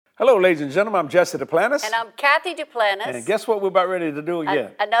Hello, ladies and gentlemen. I'm Jesse Duplantis. And I'm Kathy Duplantis. And guess what we're about ready to do again?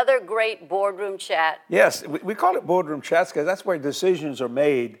 Another great boardroom chat. Yes, we call it boardroom chats because that's where decisions are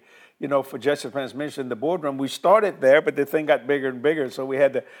made, for Jesse Duplantis Ministry in the boardroom. We started there, but the thing got bigger and bigger, so we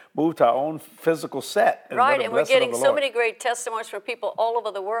had to move to our own physical set. Right, and we're getting so many great testimonies from people all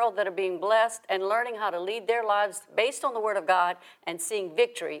over the world that are being blessed and learning how to lead their lives based on the Word of God and seeing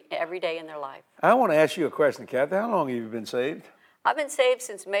victory every day in their life. I want to ask you a question, Kathy. How long have you been saved? I've been saved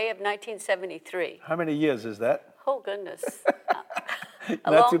since May of 1973. How many years is that? Oh, goodness.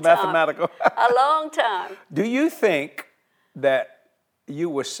 Not too mathematical. A long time. Do you think that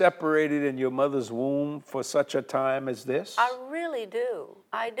you were separated in your mother's womb for such a time as this? I really do.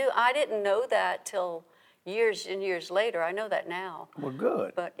 I do. I didn't know that till years and years later. I know that now. Well,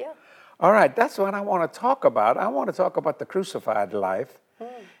 good. But, yeah. All right, that's what I want to talk about. I want to talk about the crucified life.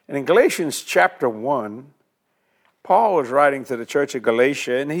 And in Galatians chapter 1, Paul is writing to the church of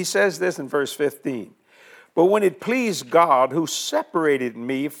Galatia, and he says this in verse 15. But when it pleased God, who separated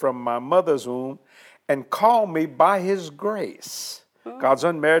me from my mother's womb and called me by his grace, God's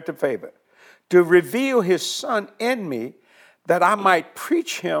unmerited favor, to reveal his Son in me, that I might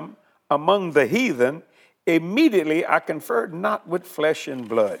preach him among the heathen, immediately I conferred not with flesh and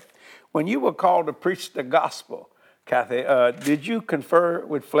blood. When you were called to preach the gospel, Kathy, did you confer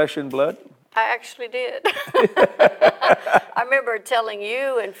with flesh and blood? I actually did. I remember telling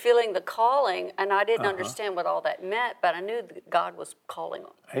you and feeling the calling, and I didn't understand what all that meant, but I knew that God was pulling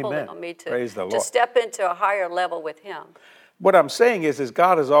on me to step into a higher level with him. What I'm saying is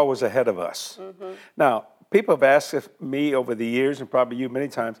God is always ahead of us. Now, people have asked me over the years, and probably you many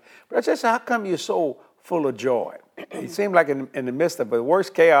times, but I just, how come you're so full of joy? It seemed like in the midst of the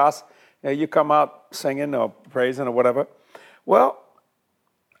worst chaos, you come out singing or praising or whatever. Well,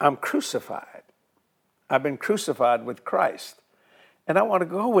 I'm crucified. I've been crucified with Christ. And I want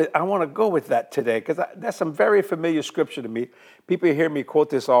to go with that today because that's some very familiar scripture to me. People hear me quote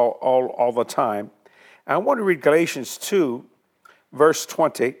this all the time. And I want to read Galatians 2, verse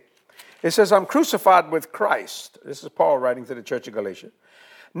 20. It says, I'm crucified with Christ. This is Paul writing to the church of Galatia.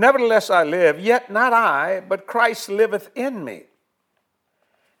 Nevertheless I live, yet not I, but Christ liveth in me.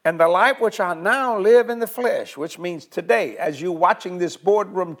 And the life which I now live in the flesh, which means today, as you're watching this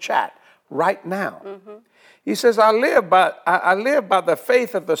boardroom chat right now, he says, I live by the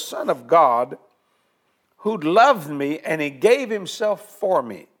faith of the Son of God, who loved me and he gave himself for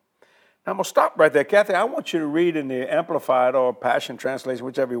me. Now, I'm going to stop right there. Kathy, I want you to read in the Amplified or Passion Translation,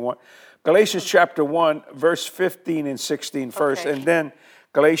 whichever you want, Galatians chapter 1, verse 15 and 16 first, and then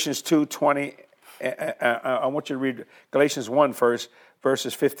Galatians 2, 20. I want you to read Galatians 1 first,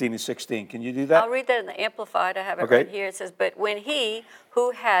 verses 15 and 16. Can you do that? I'll read that in the Amplified. I have it right here. It says, but when he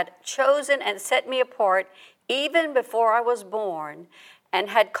who had chosen and set me apart, even before I was born, and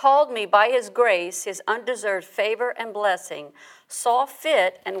had called me by his grace, his undeserved favor and blessing, saw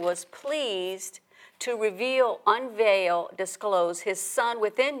fit and was pleased to reveal, unveil, disclose his Son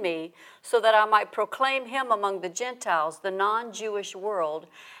within me, so that I might proclaim him among the Gentiles, the non-Jewish world,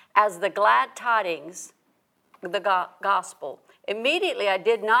 as the glad tidings, the gospel. Immediately I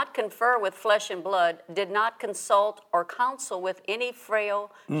did not confer with flesh and blood, did not consult or counsel with any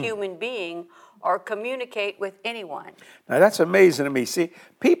frail human being, or communicate with anyone. Now that's amazing to me. See,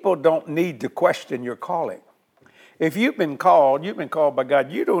 people don't need to question your calling. If you've been called by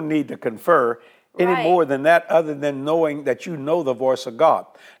God. You don't need to confer any more than that, other than knowing that you know the voice of God.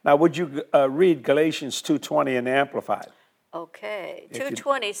 Now, would you read Galatians 2:20 in the Amplified? Okay.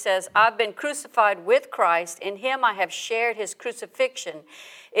 2:20 says, I've been crucified with Christ. In him I have shared his crucifixion.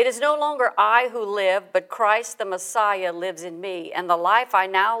 It is no longer I who live, but Christ the Messiah lives in me. And the life I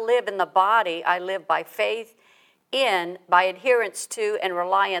now live in the body, I live by faith in, by adherence to, and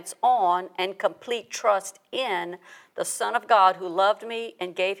reliance on, and complete trust in the Son of God who loved me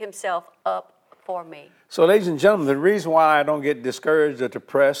and gave himself up for me. So, ladies and gentlemen, the reason why I don't get discouraged or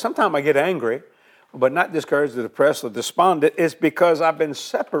depressed, sometimes I get angry, but not discouraged or depressed or despondent, is because I've been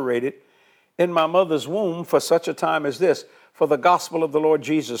separated in my mother's womb for such a time as this, for the gospel of the Lord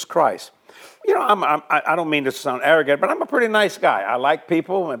Jesus Christ. I don't mean to sound arrogant, but I'm a pretty nice guy. I like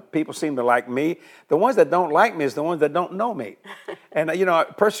people, and people seem to like me. The ones that don't like me is the ones that don't know me. And,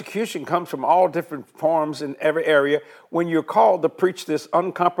 persecution comes from all different forms in every area when you're called to preach this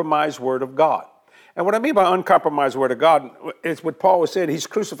uncompromised word of God. And what I mean by uncompromised word of God is what Paul was saying, he's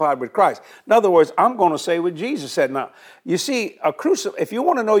crucified with Christ. In other words, I'm going to say what Jesus said. Now, you see, if you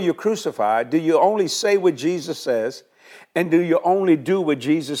want to know you're crucified, do you only say what Jesus says, and do you only do what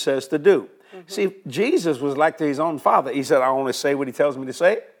Jesus says to do? See, Jesus was like to his own Father. He said, I only say what he tells me to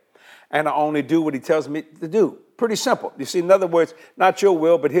say, and I only do what he tells me to do. pretty simple. You see, in other words, not your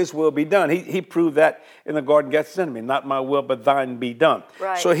will, but his will be done. He proved that in the Garden of Gethsemane. Not my will, but thine be done.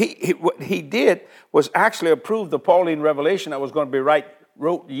 Right. So what he did was actually approve the Pauline revelation that was going to be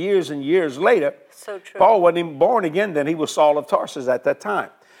wrote years and years later. So true. Paul wasn't even born again then. He was Saul of Tarsus at that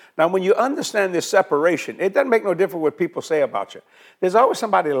time. Now, when you understand this separation, it doesn't make no difference what people say about you. There's always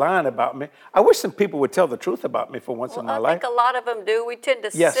somebody lying about me. I wish some people would tell the truth about me for once in my life. I think a lot of them do. We tend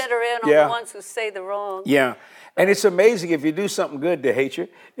to Yes. center in on Yeah. the ones who say the wrong. Yeah. And it's amazing if you do something good, they hate you.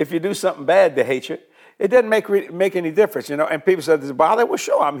 If you do something bad, they hate you. It doesn't make any difference, you know. And people say, does it bother? Well,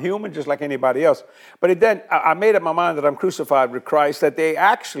 sure, I'm human just like anybody else. But it doesn't. I made up my mind that I'm crucified with Christ, that they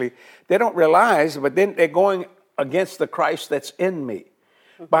don't realize, but then they're going against the Christ that's in me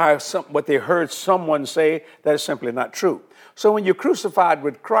by what they heard someone say that is simply not true. So when you're crucified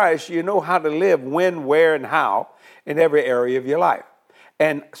with Christ, you know how to live when, where, and how in every area of your life.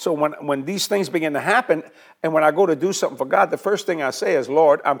 And so when these things begin to happen, and when I go to do something for God, the first thing I say is,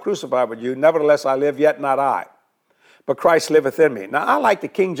 Lord, I'm crucified with you. Nevertheless, I live, yet not I, but Christ liveth in me. Now, I like the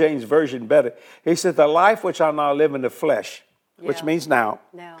King James Version better. He said, the life which I now live in the flesh, which means now.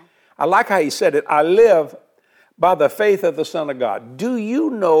 I like how he said it. I live by the faith of the Son of God. Do you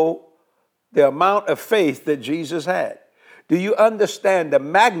know the amount of faith that Jesus had? Do you understand the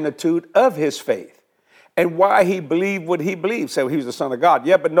magnitude of his faith and why he believed what he believed? So he was the Son of God.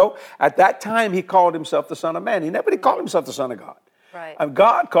 Yeah, but no, at that time he called himself the Son of Man. He never called himself the Son of God. Right.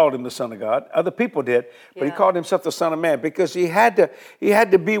 God called him the Son of God. Other people did, but he called himself the Son of Man because he had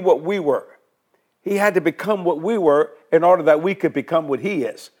to be what we were. He had to become what we were in order that we could become what he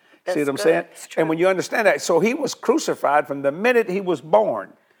is. See what I'm saying? And when you understand that, so he was crucified from the minute he was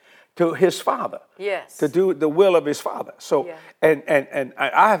born to his father. Yes. To do the will of his father. So, and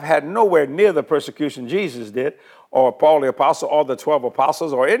I have had nowhere near the persecution Jesus did, or Paul the apostle, or the 12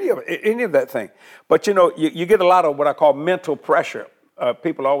 apostles, or any of that thing. But you know, you get a lot of what I call mental pressure.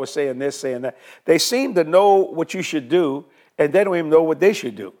 People always saying this, saying that. They seem to know what you should do, and they don't even know what they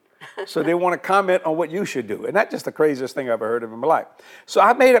should do. So they want to comment on what you should do. And that's just the craziest thing I've ever heard of in my life. So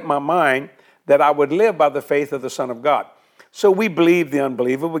I made up my mind that I would live by the faith of the Son of God. So we believe the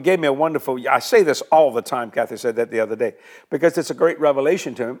unbelievable. It gave me a wonderful, I say this all the time, Kathy said that the other day, because it's a great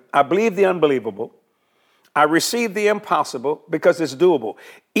revelation to him. I believe the unbelievable. I receive the impossible because it's doable.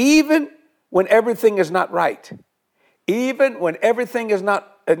 Even when everything is not right. Even when everything is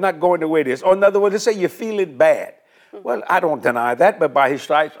not going the way it is. Or in other words, let's say you feel it bad. Well, I don't deny that, but by his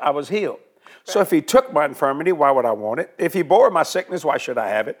stripes I was healed. So if he took my infirmity, why would I want it? If he bore my sickness, why should I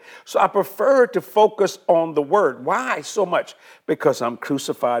have it? So I prefer to focus on the word. Why so much? Because I'm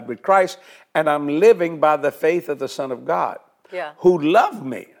crucified with Christ and I'm living by the faith of the Son of God who loved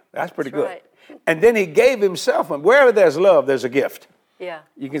me. That's pretty good. Right. And then he gave himself, and wherever there's love, there's a gift. Yeah.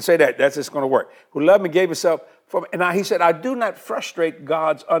 You can say that. That's just going to work. Who loved me, gave himself. And now he said, I do not frustrate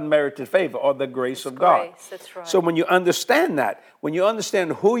God's unmerited favor or the grace of God. That's right. So when you understand that, when you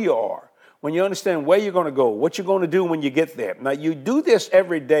understand who you are, when you understand where you're going to go, what you're going to do when you get there. Now, you do this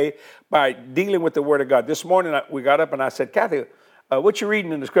every day by dealing with the Word of God. This morning, we got up and I said, Kathy, what you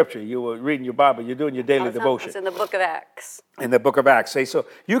reading in the Scripture? You were reading your Bible. You're doing your daily devotion. It's in the book of Acts. In the book of Acts. So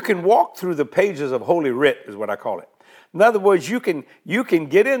you can walk through the pages of Holy Writ is what I call it. In other words, you can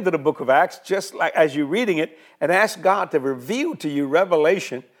get into the book of Acts just like as you're reading it and ask God to reveal to you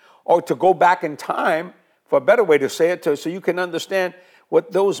revelation or to go back in time, for a better way to say it, so you can understand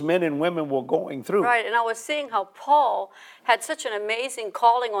what those men and women were going through. Right, and I was seeing how Paul had such an amazing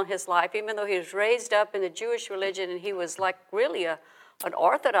calling on his life, even though he was raised up in the Jewish religion and he was like really an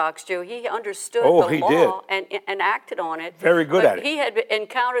Orthodox Jew. He understood the law and acted on it. Very good at it. He had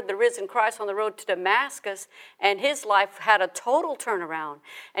encountered the risen Christ on the road to Damascus, and his life had a total turnaround.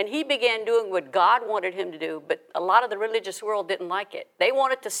 And he began doing what God wanted him to do, but a lot of the religious world didn't like it. They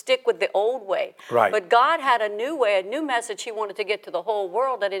wanted to stick with the old way. Right. But God had a new way, a new message he wanted to get to the whole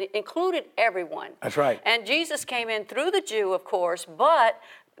world that it included everyone. That's right. And Jesus came in through the Jew, of course, but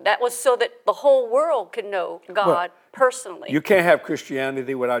that was so that the whole world could know God personally. You can't have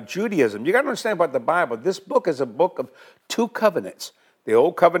Christianity without Judaism. You got to understand about the Bible. This book is a book of two covenants, the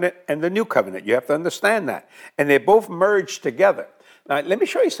Old Covenant and the New Covenant. You have to understand that. And they both merged together. Now, let me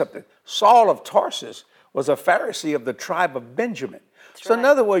show you something. Saul of Tarsus was a Pharisee of the tribe of Benjamin. That's so in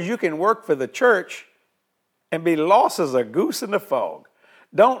other words, you can work for the church and be lost as a goose in the fog.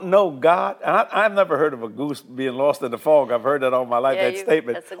 Don't know God. I've never heard of a goose being lost in the fog. I've heard that all my life, that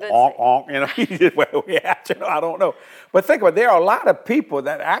statement. That's a good I don't know. But think about it. There are a lot of people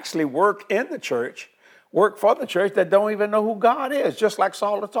that actually work in the church, work for the church, that don't even know who God is, just like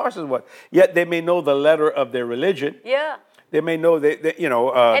Saul of Tarsus was. Yet they may know the letter of their religion. Yeah. They may know they've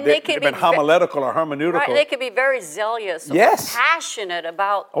been homiletical or hermeneutical. Right, they could be very zealous or Yes. passionate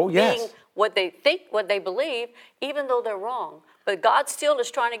about being what they think, what they believe, even though they're wrong. But God still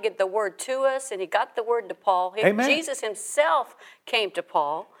is trying to get the word to us, and he got the word to Paul. Amen. Jesus himself came to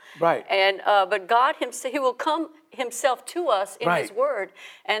Paul. Right. And but God himself, he will come himself to us in his word.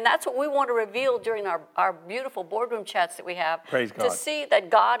 And that's what we want to reveal during our beautiful boardroom chats that we have. Praise God. To see that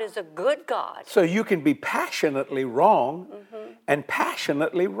God is a good God. So you can be passionately wrong and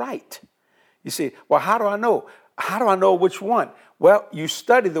passionately right. You see, well, how do I know? How do I know which one? Well, you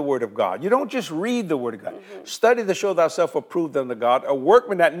study the Word of God. You don't just read the Word of God. Study to show thyself approved unto God, a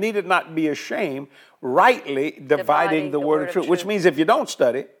workman that needed not be ashamed, rightly dividing the word of truth. Which means if you don't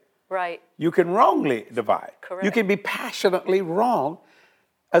study, you can wrongly divide. Correct. You can be passionately wrong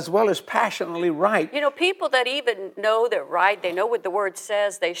as well as passionately right. You know, people that even know they're right, they know what the word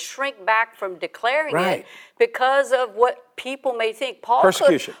says, they shrink back from declaring it because of what people may think.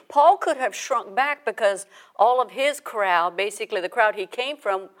 Persecution. Paul could have shrunk back because all of his crowd, basically the crowd he came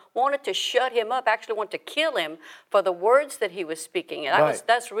from, wanted to shut him up, actually wanted to kill him for the words that he was speaking. And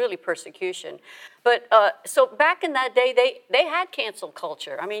that's really persecution. But so back in that day, they had cancel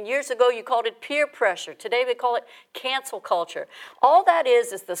culture. I mean, years ago you called it peer pressure. Today we call it cancel culture. All that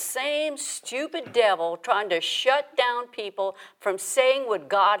is the same stupid devil trying to shut down people from saying what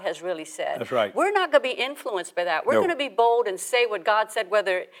God has really said. That's right. We're not going to be influenced by that. We're going to be bold and say what God said,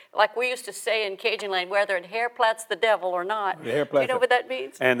 whether, like we used to say in Cajun land, whether it hair plats the devil or not. Do you know what that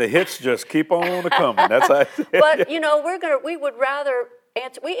means? And the hits just keep on coming. That's how But, you know, we would rather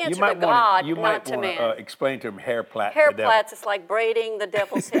answer to God, not to man. You might explain to him hair plait. Hair plaits, it's like braiding the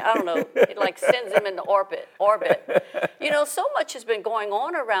devil's hair. I don't know. It like sends him into orbit. You know, so much has been going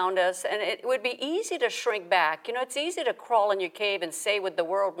on around us, and it would be easy to shrink back. You know, it's easy to crawl in your cave and say what the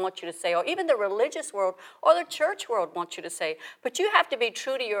world wants you to say, or even the religious world or the church world wants you to say. But you have to be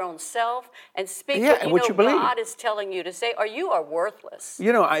true to your own self and speak what you believe. God is telling you to say, or you are worthless.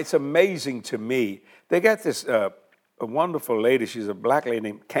 You know, it's amazing to me. They got this a wonderful lady. She's a black lady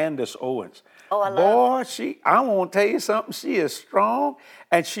named Candace Owens. Oh, I love her. I want to tell you something. She is strong,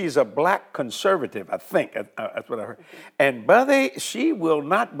 and she's a black conservative, I think. That's what I heard. And, brother, she will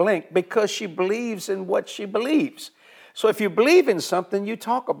not blink because she believes in what she believes. So if you believe in something, you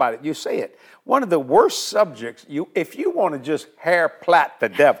talk about it. You say it. One of the worst subjects, if you want to just hair plait the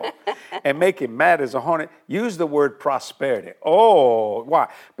devil and make him mad as a hornet, use the word prosperity. Oh, why?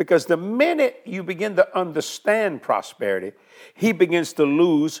 Because the minute you begin to understand prosperity, he begins to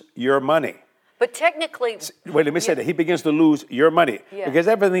lose your money. But technically... Wait, let me say that. He begins to lose your money because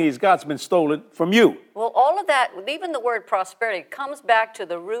everything he's got's been stolen from you. Well, all of that, even the word prosperity, comes back to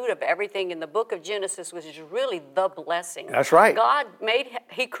the root of everything in the book of Genesis, which is really the blessing. That's right.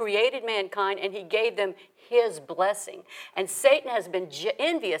 He created mankind, and he gave them his blessing. And Satan has been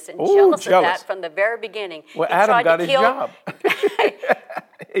envious and jealous of that from the very beginning. Well, Adam got his job.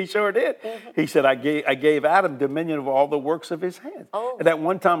 He sure did. He said, I gave Adam dominion of all the works of his hands. Oh. And at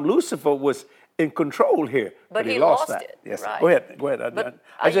one time, Lucifer was in control here. But he lost that. It. Yes. Right. Go ahead.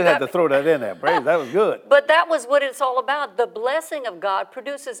 I just had to throw that in there. Brave, that was good. But that was what it's all about. The blessing of God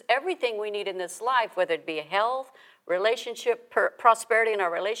produces everything we need in this life, whether it be health, relationship, prosperity in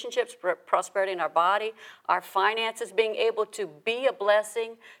our relationships, prosperity in our body, our finances, being able to be a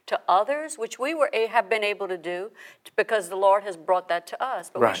blessing to others, which we have been able to do because the Lord has brought that to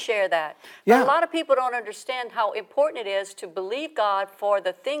us. But we share that. Yeah. But a lot of people don't understand how important it is to believe God for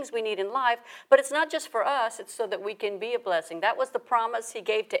the things we need in life. But it's not just for us, it's so that we can be a blessing. That was the promise he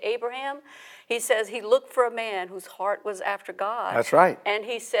gave to Abraham. He says he looked for a man whose heart was after God. That's right. And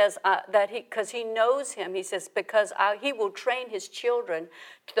he says because he knows him, he says, because he will train his children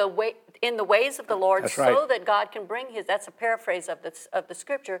in the ways of the Lord, so that God can bring that's a paraphrase of the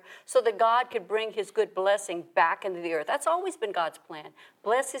scripture, so that God can bring his good blessing back into the earth. That's always been God's plan.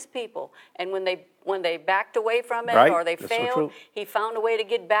 Bless his people. And when they backed away from it or they failed, he found a way to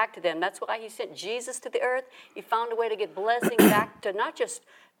get back to them. That's why he sent Jesus to the earth. He found a way to get blessing back to not just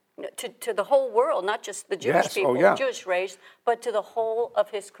to the whole world, not just the Jewish people, Jewish race, but to the whole of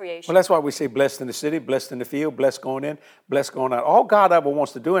his creation. Well, that's why we say blessed in the city, blessed in the field, blessed going in, blessed going out. All God ever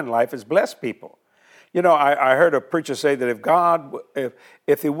wants to do in life is bless people. You know, I heard a preacher say that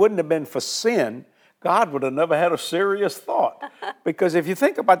if it wouldn't have been for sin, God would have never had a serious thought. Because if you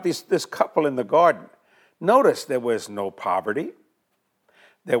think about this couple in the garden, notice there was no poverty,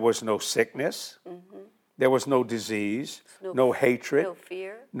 there was no sickness, there was no disease, no hatred, no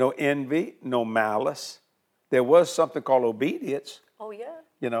fear, no envy, no malice. There was something called obedience. Oh, yeah.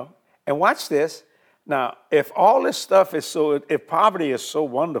 You know, and watch this. Now, if all this stuff if poverty is so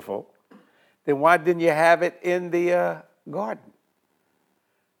wonderful, then why didn't you have it in the garden.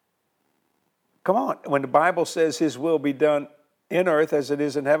 Come on. When the Bible says his will be done in earth as it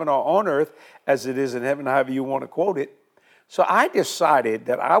is in heaven, or on earth as it is in heaven, however you want to quote it. So I decided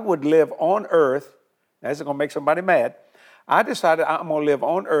that I would live on earth. That's going to make somebody mad. I decided I'm going to live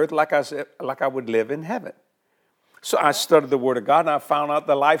on earth like I would live in heaven. So I studied the Word of God, and I found out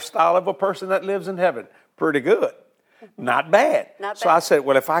the lifestyle of a person that lives in heaven. Pretty good. Not bad. Not So bad. I said,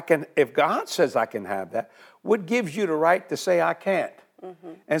 well, if God says I can have that, what gives you the right to say I can't?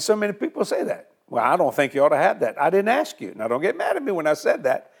 And so many people say that. Well, I don't think you ought to have that. I didn't ask you. Now, don't get mad at me when I said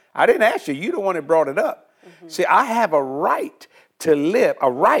that. I didn't ask you. You're the one that brought it up. See, I have a right to live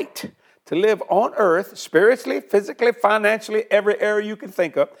on earth, spiritually, physically, financially, every area you can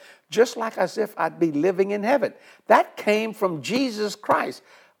think of, just like as if I'd be living in heaven. That came from Jesus Christ.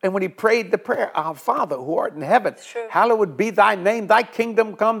 And when he prayed the prayer, our Father who art in heaven, hallowed be thy name, thy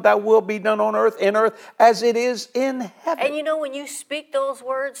kingdom come, thy will be done on earth, in earth, as it is in heaven. And you know, when you speak those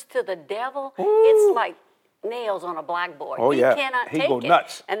words to the devil, it's like nails on a blackboard. Oh, he yeah. cannot He take go it.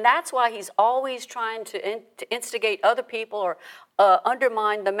 nuts. And that's why he's always trying to instigate other people or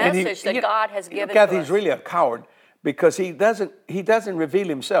undermine the And message that God has given Kathy, to he's us. really a coward because he doesn't reveal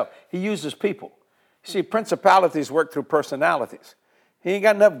himself. He uses people. See, principalities work through personalities. He ain't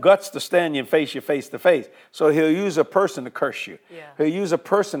got enough guts to stand you and face you face to face. So he'll use a person to curse you. Yeah. He'll use a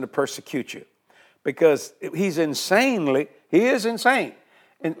person to persecute you because he is insane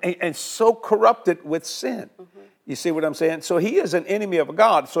and so corrupted with sin. You see what I'm saying? So he is an enemy of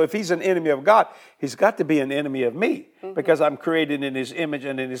God. So if he's an enemy of God, he's got to be an enemy of me because I'm created in his image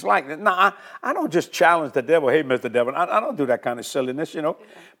and in his likeness. Now, I don't just challenge the devil. Hey, Mr. Devil, I don't do that kind of silliness,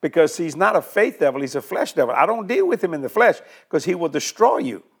 because he's not a faith devil. He's a flesh devil. I don't deal with him in the flesh because he will destroy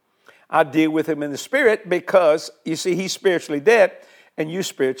you. I deal with him in the spirit because, you see, he's spiritually dead and you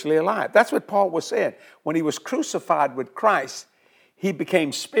spiritually alive. That's what Paul was saying. When he was crucified with Christ, he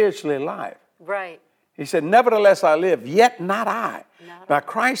became spiritually alive. Right. He said, nevertheless I live, yet not I. Now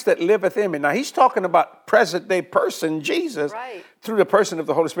Christ that liveth in me. Now he's talking about present day person, Jesus, through the person of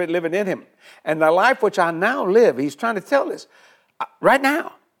the Holy Spirit living in him. And the life which I now live, he's trying to tell us, right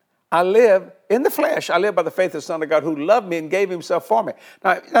now, I live in the flesh. I live by the faith of the Son of God who loved me and gave himself for me.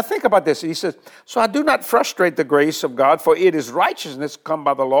 Now think about this. He says, so I do not frustrate the grace of God, for it is righteousness come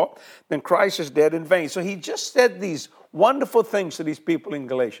by the law, then Christ is dead in vain. So he just said these wonderful things to these people in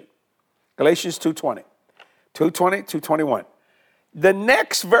Galatians. Galatians 2:20, 2:21. The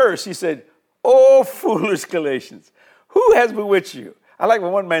next verse, he said, "Oh, foolish Galatians, who has bewitched you?" I like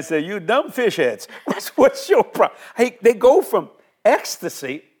when one man said, "You dumb fish heads." What's your problem? Hey, they go from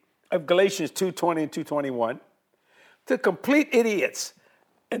ecstasy of Galatians 2:20 and 2:21 to complete idiots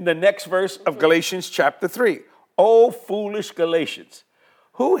in the next verse of Galatians chapter 3. Oh, foolish Galatians,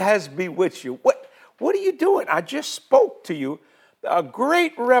 who has bewitched you? What are you doing? I just spoke to you a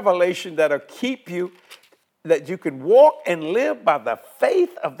great revelation that'll keep you, that you can walk and live by the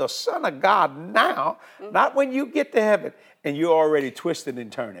faith of the Son of God now, not when you get to heaven and you're already twisted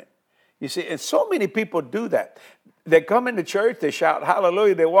and turning. You see, and so many people do that. They come into church, they shout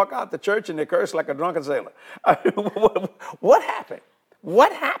hallelujah, they walk out the church and they curse like a drunken sailor. What happened?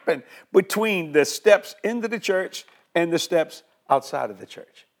 What happened between the steps into the church and the steps outside of the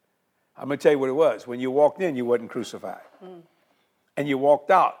church? I'm going to tell you what it was. When you walked in, you wasn't crucified. And you walked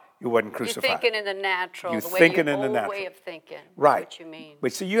out, you wasn't crucified. You're thinking in the natural, You're the way thinking your in the old natural. way of thinking. Right. That's what you mean.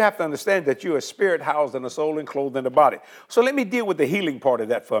 But see, you have to understand that you're a spirit housed in a soul and clothed in a body. So let me deal with the healing part of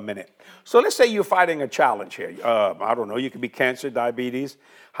that for a minute. So let's say you're fighting a challenge here. I don't know, you could be cancer, diabetes,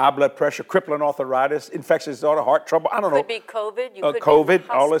 high blood pressure, crippling arthritis, infectious disorder, heart trouble, I don't know. Could be COVID. You could be in COVID,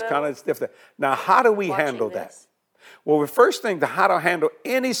 the all this hospital kind of stuff. Now, how do we handle that? this. Well, the first thing to how to handle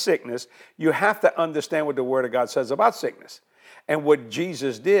any sickness, you have to understand what the Word of God says about sickness. And what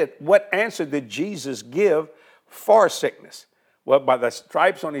Jesus did, what answer did Jesus give for sickness? Well, by the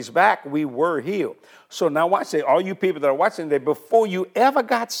stripes on his back, we were healed. So now watch this. All you people that are watching today, before you ever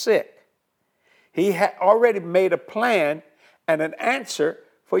got sick, he had already made a plan and an answer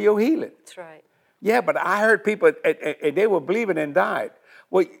for your healing. That's right. Yeah, but I heard people, and they were believing and died.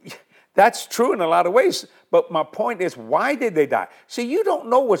 Well, that's true in a lot of ways. But my point is, why did they die? See, you don't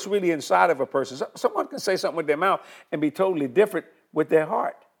know what's really inside of a person. Someone can say something with their mouth and be totally different with their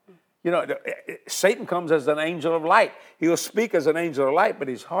heart. You know, Satan comes as an angel of light. He'll speak as an angel of light, but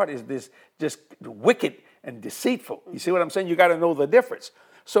his heart is this just wicked and deceitful. You see what I'm saying? You got to know the difference.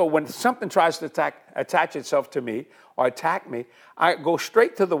 So when something tries to attach itself to me or attack me, I go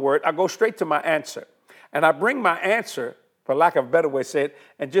straight to the Word. I go straight to my answer. And I bring my answer, for lack of a better way to say it,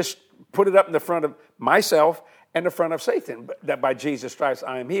 and just put it up in the front of myself and the front of Satan, that by Jesus' stripes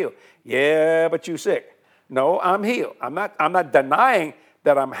I am healed. Yeah, but you sick. No, I'm healed. I'm not denying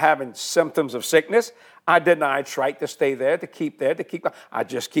that I'm having symptoms of sickness. I deny it's right to stay there, to keep. I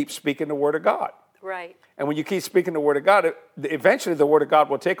just keep speaking the word of God. Right. And when you keep speaking the word of God, eventually the word of God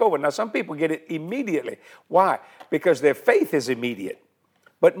will take over. Now, some people get it immediately. Why? Because their faith is immediate.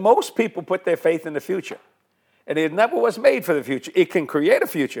 But most people put their faith in the future. And it never was made for the future. It can create a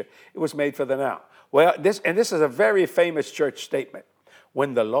future. It was made for the now. Well, this is a very famous church statement.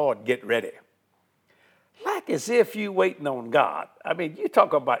 When the Lord get ready. Like as if you waiting on God. I mean, you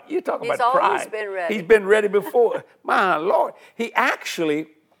talk about pride. He's always been ready. He's been ready before. My Lord. He actually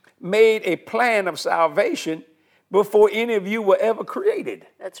made a plan of salvation before any of you were ever created.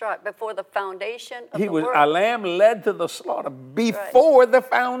 That's right. Before the foundation of He the was world. a lamb led to the slaughter before the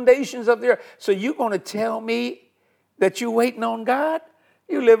foundations of the earth. So you're going to tell me that you're waiting on God?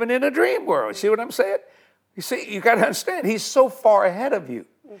 You're living in a dream world. See what I'm saying? You see, you got to understand, he's so far ahead of you,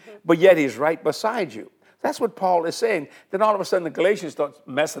 but yet he's right beside you. That's what Paul is saying. Then all of a sudden the Galatians start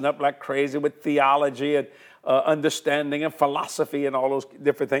messing up like crazy with theology and understanding and philosophy and all those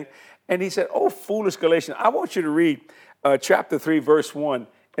different things. And he said, oh, foolish Galatians, I want you to read chapter 3, verse 1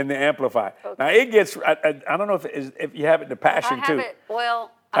 in the Amplified. Okay. Now it gets, I don't know if you have it in the Passion I have too. It,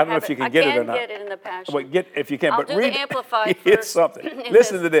 well, I don't know if you can get it or not. I can get it in the Passion. Well, if you can, I'll but do read the Amplified Here's first. something.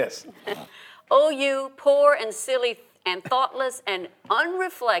 Listen to this. O you poor and silly and thoughtless and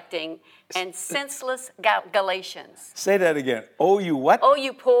unreflecting and senseless Galatians. Say that again. Oh, you what? O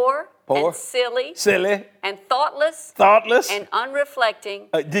you poor and silly and thoughtless and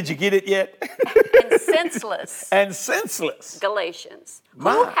unreflecting. Did you get it yet? And senseless. Galatians.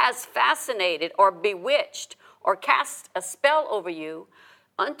 Who has fascinated or bewitched or cast a spell over you,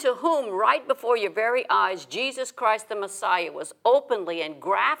 unto whom right before your very eyes Jesus Christ the Messiah was openly and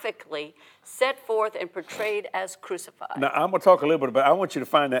graphically set forth and portrayed as crucified. Now, I'm going to talk a little bit about it. I want you to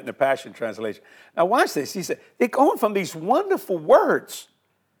find that in the Passion Translation. Now, watch this. He said, they're going from these wonderful words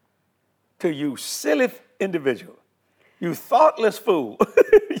to you silly individual, you thoughtless fool,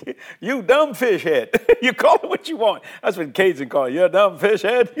 you dumb fish head. You call it what you want. That's what Cajun call it. You're a dumb fish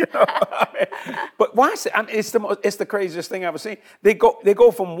head. You know? But watch it. I mean, it's the craziest thing I've ever seen. They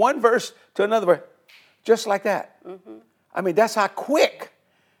go from one verse to another verse, just like that. Mm-hmm. I mean, that's how quick.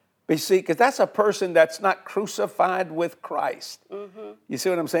 You see, because that's a person that's not crucified with Christ. Mm-hmm. You see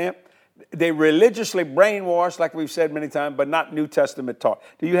what I'm saying? They religiously brainwashed, like we've said many times, but not New Testament taught.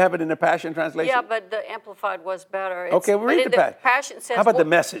 Do you have it in the Passion Translation? Yeah, but the Amplified was better. Okay, we'll read the Passion. Says, how about the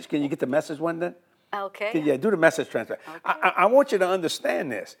Message? Can you get the Message one then? Okay. Yeah, do the Message translation. Okay. I want you to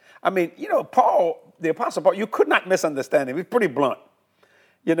understand this. I mean, you know, Paul, the Apostle Paul, you could not misunderstand him. He's pretty blunt.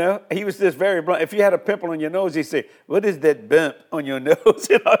 You know, he was just very blunt. If you had a pimple on your nose, he'd say, what is that bump on your nose?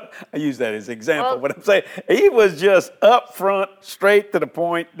 You know, I use that as an example. But I'm saying he was just up front, straight to the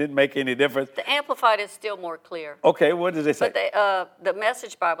point, didn't make any difference. The Amplified is still more clear. Okay, what does it say? But the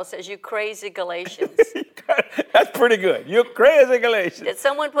Message Bible says, you crazy Galatians. That's pretty good. You crazy Galatians. Did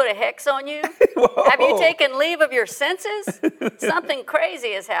someone put a hex on you? Have you taken leave of your senses? Something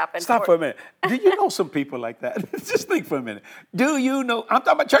crazy has happened. Stop for a minute. Do you know some people like that? Just think for a minute. Do you know? I'm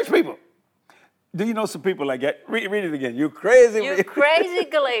talking about church people. Do you know some people like that? Read it again. You crazy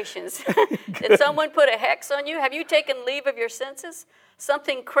Galatians. Did someone put a hex on you? Have you taken leave of your senses?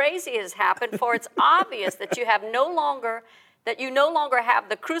 Something crazy has happened, for it's obvious that you no longer have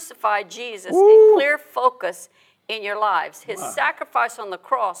the crucified Jesus in clear focus in your lives. His sacrifice on the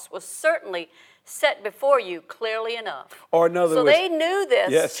cross was certainly set before you clearly enough. Or another so way, they knew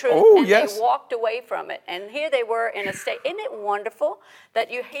this truth and they walked away from it. And here they were in a state. Isn't it wonderful that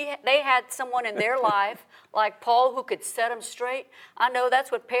they had someone in their life like Paul who could set them straight? I know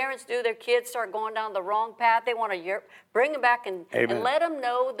that's what parents do. Their kids start going down the wrong path. They want to bring them back and let them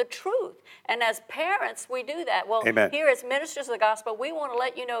know the truth. And as parents, we do that. Well, here as ministers of the gospel, we want to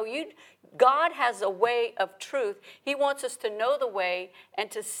let you know God has a way of truth. He wants us to know the way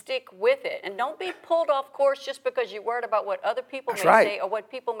and to stick with it. And don't be pulled off course just because you're worried about what other people may say or what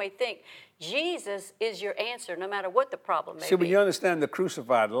people may think. Jesus is your answer, no matter what the problem may be. See, when you understand the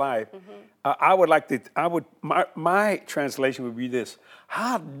crucified life, my translation would be this: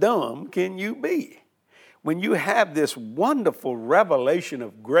 how dumb can you be when you have this wonderful revelation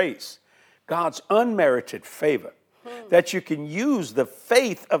of grace, God's unmerited favor, that you can use the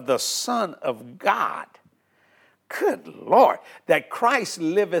faith of the Son of God? Good Lord, that Christ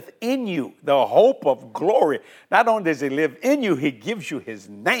liveth in you, the hope of glory. Not only does he live in you, he gives you his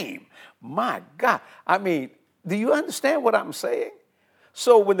name. My God. I mean, do you understand what I'm saying?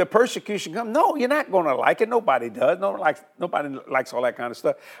 So when the persecution comes, no, you're not going to like it. Nobody does. Nobody likes all that kind of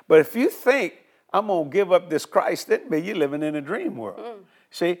stuff. But if you think I'm going to give up this Christ in me, you're living in a dream world.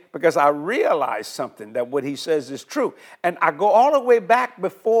 See, because I realized something, that what he says is true. And I go all the way back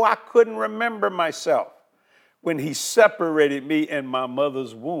before I couldn't remember myself, when he separated me in my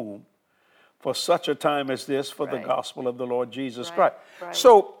mother's womb for such a time as this, for the gospel of the Lord Jesus Christ. Right.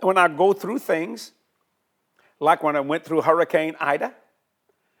 So when I go through things, like when I went through Hurricane Ida,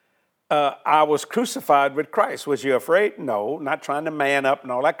 I was crucified with Christ. Was you afraid? No, not trying to man up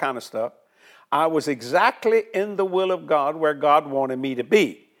and all that kind of stuff. I was exactly in the will of God, where God wanted me to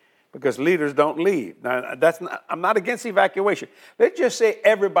be, because leaders don't leave. Now, I'm not against evacuation. Let's just say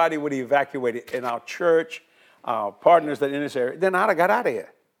everybody would evacuate in our church, our partners that in this area, then I'd have got out of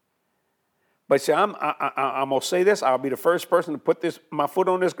here. But see, I'm going to say this. I'll be the first person to put my foot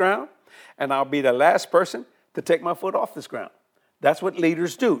on this ground, and I'll be the last person to take my foot off this ground. That's what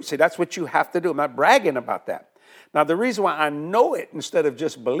leaders do. See, that's what you have to do. I'm not bragging about that. Now, the reason why I know it instead of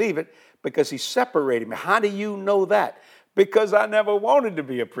just believe it, because he separated me. How do you know that? Because I never wanted to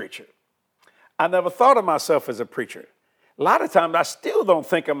be a preacher. I never thought of myself as a preacher. A lot of times I still don't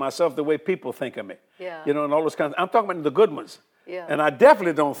think of myself the way people think of me. Yeah. You know, and all those kinds. I'm talking about the good ones. Yeah. And I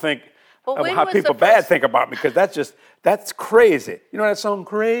definitely don't think Well, of when how was people the bad first- think about me, because that's crazy. You know that song,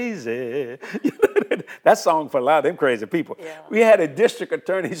 Crazy? That song for a lot of them crazy people. Yeah. We had a district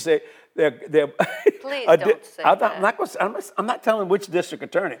attorney say, Please don't say that. I'm not telling which district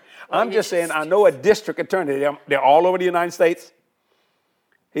attorney. Well, I'm just saying I know a district attorney. They're all over the United States.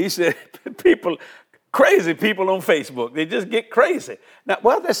 He said, crazy people on Facebook. They just get crazy. Now,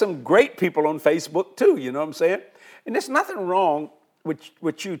 well, there's some great people on Facebook too, you know what I'm saying? And there's nothing wrong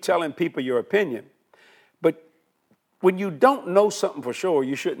with you telling people your opinion. But when you don't know something for sure,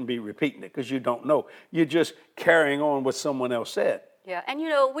 you shouldn't be repeating it, because you don't know. You're just carrying on what someone else said. Yeah, and you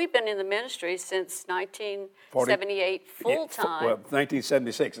know, we've been in the ministry since 1978 full time. Well,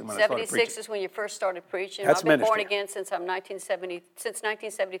 1976 is when I started preaching. 76 is when you first started preaching. That's I've been born ministry. again since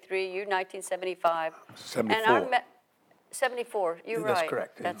 1973. You 1975. 74. And I met 74. You're That's right.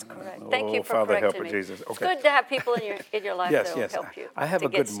 correct. That's correct. Oh, Thank you for Father, help correcting her, me. Jesus. It's Okay. good to have people in your life Yes, that will yes. help you. I have to a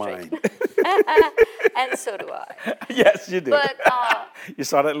get good straight. mind. And so do I. Yes, you do. But you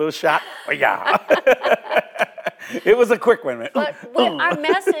saw that little shot? Oh, yeah. It was a quick one, man. But our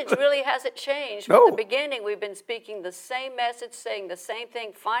message really hasn't changed. No. From the beginning, we've been speaking the same message, saying the same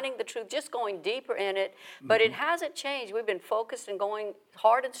thing, finding the truth, just going deeper in it. But it hasn't changed. We've been focused and going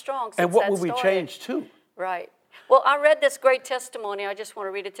hard and strong since And what that will we started. change to? Right. Well, I read this great testimony. I just want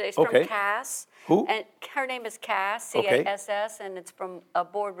to read it today. It's Okay. from Cass. Who? And her name is Cass, Okay. C-A-S-S, and it's from a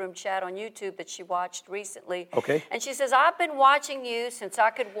boardroom chat on YouTube that she watched recently. Okay. And she says, I've been watching you since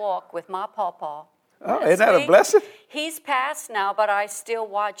I could walk with my pawpaw. Oh, isn't that a blessing? He's passed now, but I still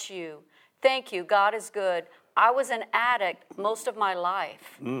watch you. Thank you. God is good. I was an addict most of my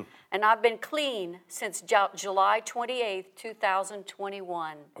life, and I've been clean since July 28th,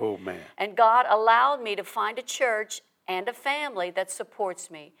 2021. Oh, man. And God allowed me to find a church and a family that supports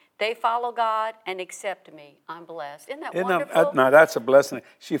me. They follow God and accept me. I'm blessed. Isn't that wonderful? Now, that's a blessing.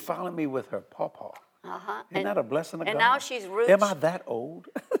 She followed me with her pawpaw. Uh-huh. Isn't that a blessing of and God? now she's roots. Am I that old?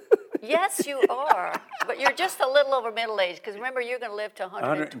 Yes, you are. But you're just a little over middle age, because remember, you're going to live to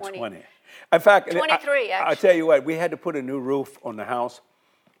 120. 120. In fact, 23, I actually. tell you what, we had to put a new roof on the house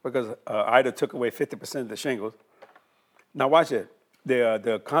because Ida took away 50% of the shingles. Now, watch it.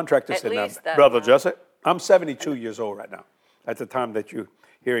 The contractor At said, now, least that Brother much. Joseph, I'm 72 years old right now at the time that you're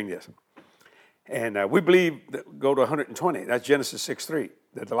hearing this. And we believe that go to 120. That's Genesis 6:3,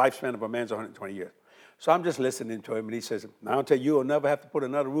 that the lifespan of a man's 120 years. So I'm just listening to him, and he says, now I'll tell you, you'll never have to put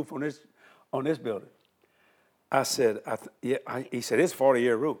another roof on this building. I said, he said, it's a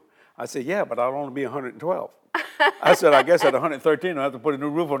 40-year roof. I said, yeah, but I'll only be 112. I said, I guess at 113, I'll have to put a new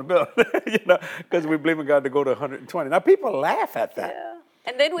roof on the building, because we believe in God to go to 120. Now, people laugh at that. Yeah.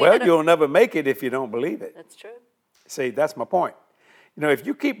 And then Well, you'll never make it if you don't believe it. That's true. See, that's my point. If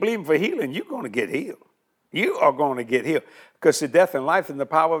you keep believing for healing, you're going to get healed. You are going to get healed, because the death and life in the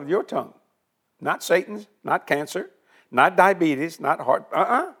power of your tongue. Not Satan's, not cancer, not diabetes, not heart.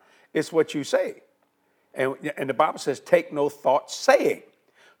 It's what you say. And the Bible says, take no thought saying.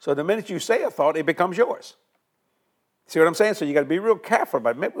 So the minute you say a thought, it becomes yours. See what I'm saying? So you got to be real careful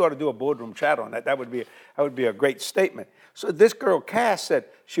about it. Maybe we ought to do a boardroom chat on that. That would be a great statement. So this girl, Cass, said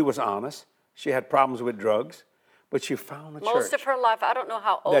she was honest. She had problems with drugs, but she found a church Most of her life, I don't know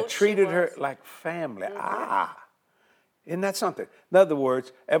how old that treated she her was. like family. Isn't that something? In other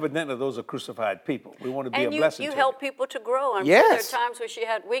words, evidently those are crucified people. We want to be And a blessing you to help them. people to grow. I'm Yes. sure there are times where she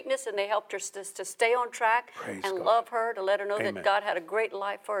had weakness, and they helped her to stay on track Praise and God. love her, to let her know Amen. that God had a great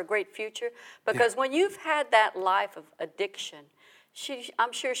life for her, a great future. Because when you've had that life of addiction,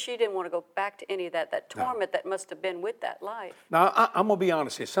 I'm sure she didn't want to go back to any of that torment that must have been with that life. Now, I'm going to be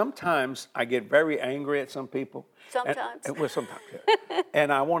honest here. Sometimes I get very angry at some people. Sometimes. Well, sometimes, yeah.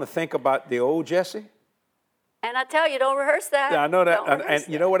 And I want to think about the old Jesse. And I tell you, don't rehearse that. Yeah, I know that. And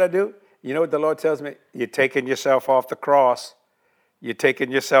you know what I do? You know what the Lord tells me? You're taking yourself off the cross. You're taking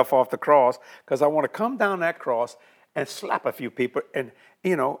yourself off the cross, because I want to come down that cross and slap a few people, and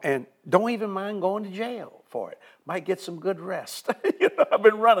and don't even mind going to jail for it. Might get some good rest. I've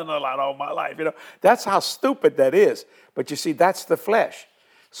been running a lot all my life. That's how stupid that is. But you see, that's the flesh.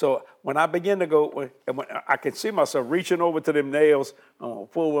 So when I begin to go, when I can see myself reaching over to them nails, I'm going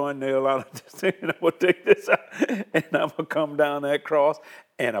to pull one nail out of this thing, and I'm going to take this out, and I'm going to come down that cross,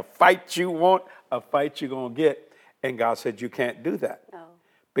 and a fight you want, a fight you're going to get. And God said, you can't do that. No.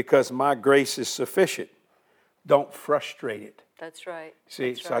 Because my grace is sufficient. Don't frustrate it. That's right.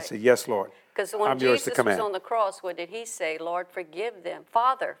 See, That's so right. I said, yes, Lord. Because when I'm yours to Jesus was command. on the cross, what did he say? Lord, forgive them.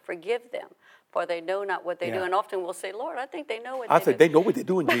 Father, forgive them, for they know not what they do. And often we'll say, Lord, I think they know what they do. I said, they know what they're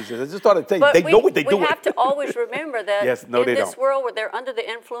doing, Jesus. I just thought I'd tell you, But they know what they're doing. We have to always remember that Yes, no, in they this don't. world where they're under the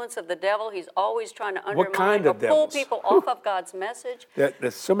influence of the devil, he's always trying to undermine kind of or pull devils? people off of God's message.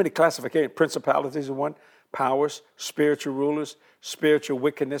 There's so many classifications. Principalities are one. Powers, spiritual rulers, spiritual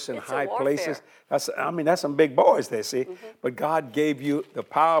wickedness in It's a high warfare. places. That's some big boys there, see? But God gave you the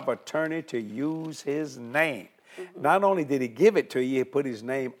power of attorney to use his name. Not only did he give it to you, he put his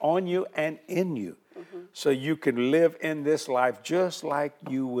name on you and in you. So you can live in this life just like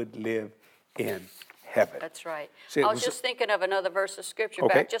you would live in heaven. That's right. See, I was just thinking of another verse of scripture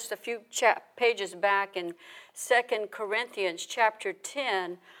Okay. back just a few pages back in 2 Corinthians chapter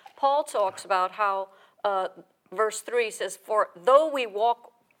 10. Paul talks about how verse 3 says, for though we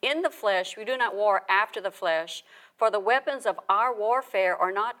walk in the flesh, we do not war after the flesh, for the weapons of our warfare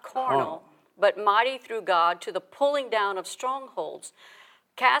are not carnal, but mighty through God to the pulling down of strongholds,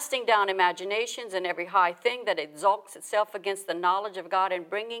 casting down imaginations and every high thing that exalts itself against the knowledge of God, and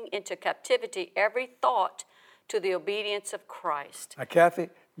bringing into captivity every thought to the obedience of Christ. Now, Kathy,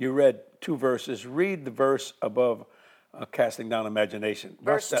 you read 2 verses. Read the verse above casting down imagination.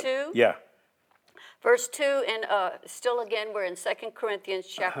 Verse What's that? 2? Yeah. Verse 2, and still again, we're in 2 Corinthians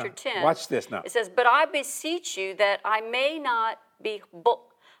chapter 10. Watch this now. It says, but I beseech you that I may not be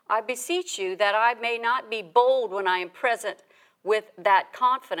bold when I am present with that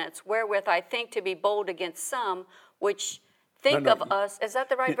confidence, wherewith I think to be bold against some, which think No. of us. Is that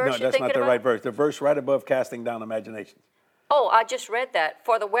the right verse No, you're that's thinking not the about? right verse. The verse right above casting down imaginations. Oh, I just read that.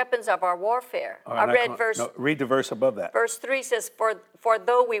 For the weapons of our warfare. I read read the verse above that. Verse 3 says, for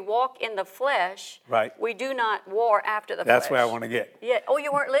though we walk in the flesh, Right. we do not war after the That's flesh. where I want to get. Yeah. Oh,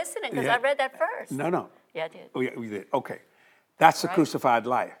 you weren't listening because Yeah. I read that first. No. Yeah, I did. Oh, yeah, we did. Okay. That's the crucified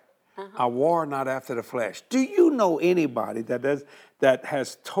life. A war not after the flesh. Do you know anybody that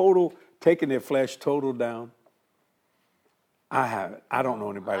has taken their flesh total down? I haven't. I don't know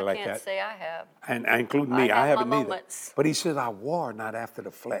anybody like I can't that. say I have. And including me, I have I haven't my either. moments. But he says, I war not after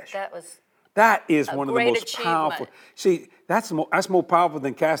the flesh. That That is a one of the great most powerful. achievement. See, that's more powerful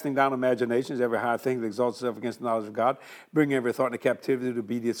than casting down imaginations, every high thing that exalts itself against the knowledge of God, bring every thought into captivity to the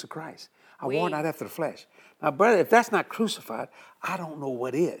obedience of Christ. I war not after the flesh. Now, brother, if that's not crucified, I don't know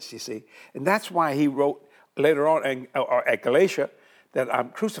what is, you see. And that's why he wrote later on at Galatia that I'm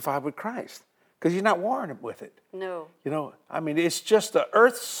crucified with Christ, because he's not warring with it. No. It's just the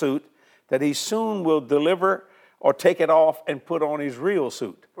earth suit that he soon will deliver or take it off and put on his real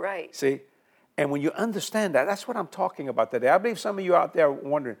suit. Right. See? And when you understand that, that's what I'm talking about today. I believe some of you out there are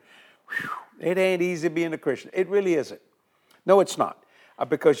wondering, it ain't easy being a Christian. It really isn't. No, it's not.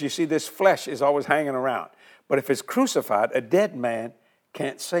 Because you see, this flesh is always hanging around. But if it's crucified, a dead man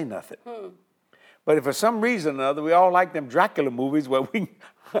can't say nothing. But if for some reason or other, we all like them Dracula movies where we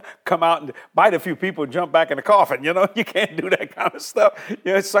come out and bite a few people and jump back in the coffin, you can't do that kind of stuff.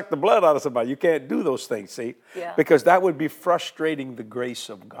 Suck the blood out of somebody. You can't do those things, see? Yeah. Because that would be frustrating the grace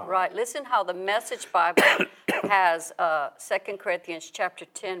of God. Right. Listen how the Message Bible has 2 Corinthians chapter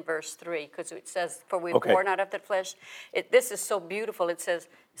 10, verse 3, because it says, for we war not after the flesh. This is so beautiful. It says,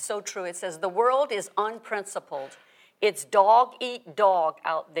 so true. It says, the world is unprincipled. It's dog eat dog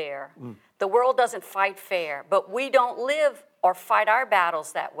out there. The world doesn't fight fair, but we don't live or fight our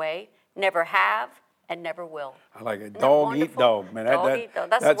battles that way. Never have and never will. I like it. Isn't that Dog eat wonderful? dog, man. Dog eat dog.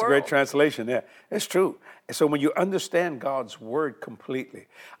 That's a the great world. translation. Yeah, it's true. And so when you understand God's word completely,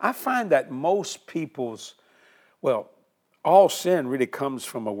 I find that most people's, all sin really comes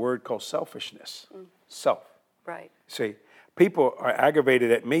from a word called selfishness. Self. Right. See, people are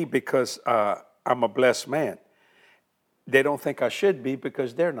aggravated at me because I'm a blessed man. They don't think I should be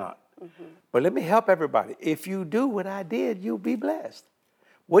because they're not. But let me help everybody. If you do what I did, you'll be blessed.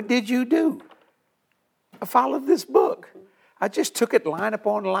 What did you do? I followed this book. I just took it line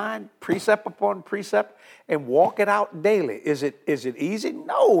upon line, precept upon precept, and walk it out daily. Is it easy?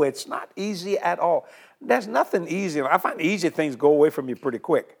 No, it's not easy at all. There's nothing easy. I find easy things go away from you pretty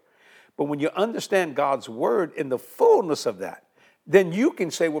quick. But when you understand God's word in the fullness of that, then you can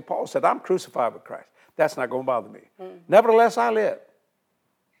say what Paul said, I'm crucified with Christ. That's not going to bother me. Nevertheless, I live.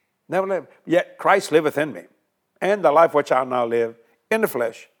 Nevertheless, yet Christ liveth in me. And the life which I now live in the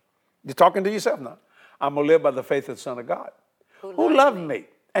flesh. You're talking to yourself now. I'm going to live by the faith of the Son of God. Who loved me.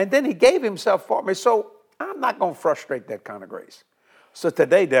 And then he gave himself for me. So I'm not going to frustrate that kind of grace. So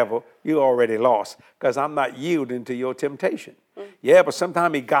today, devil, you already lost because I'm not yielding to your temptation. Yeah, but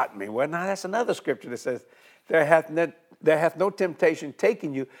sometime he got me. Well, now that's another scripture that says, there hath no temptation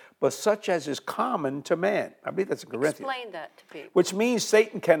taken you, but such as is common to man. I believe that's in Corinthians. Explain that to people. Which means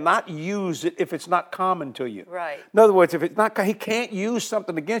Satan cannot use it if it's not common to you. Right. In other words, if it's not, he can't use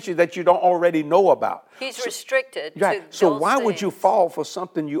something against you that you don't already know about. He's restricted Right. to So those why things. would you fall for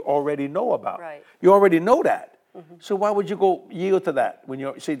something you already know about? Right. You already know that. So why would you go yield to that? When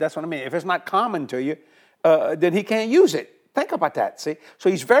you see, that's what I mean. If it's not common to you, then he can't use it. Think about that, see? So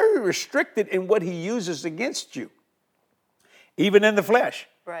he's very restricted in what he uses against you, even in the flesh.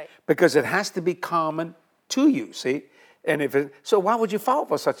 Right. Because it has to be common to you, see? And so why would you fall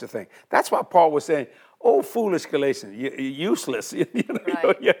for such a thing? That's why Paul was saying, oh, foolish Galatians, you're useless,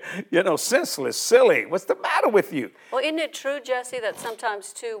 senseless, silly. What's the matter with you? Well, isn't it true, Jesse, that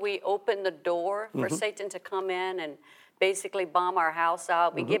sometimes, too, we open the door for Satan to come in and basically bomb our house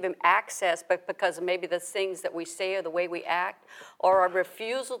out? We give him access, but because of maybe the things that we say or the way we act, or our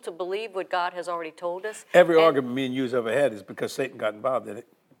refusal to believe what God has already told us. Every argument me and you's ever had is because Satan got involved in it.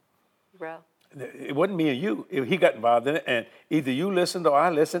 Well, It wasn't me and you. He got involved in it, and either you listened or I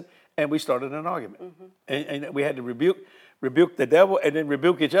listened, and we started an argument. And we had to rebuke the devil, and then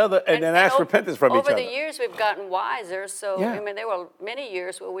rebuke each other, and then ask repentance from each other. Over the years, we've gotten wiser. So, Yeah. I mean, there were many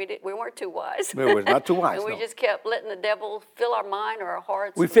years where we weren't too wise. We were not too wise, And we no. just kept letting the devil fill our mind or our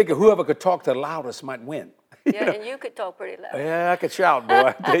hearts. We figured whoever could talk the loudest might win. Yeah, and you could talk pretty loud. Yeah, I could shout, boy,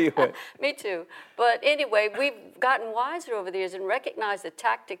 I tell you what. Me too. But anyway, we've gotten wiser over the years and recognized the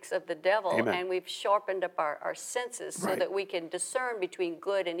tactics of the devil. Amen. And we've sharpened up our senses so Right. that we can discern between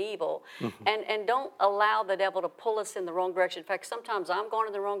good and evil. And don't allow the devil to pull us in the wrong direction. In fact, sometimes I'm going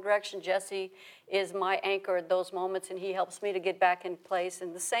in the wrong direction. Jesse is my anchor at those moments, and he helps me to get back in place.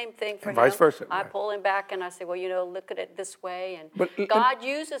 And the same thing for And him. vice versa, I right. pull him back and I say, well, look at it this way. And But God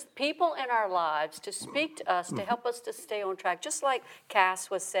uses people in our lives to speak to us, to help us to stay on track. Just like Cass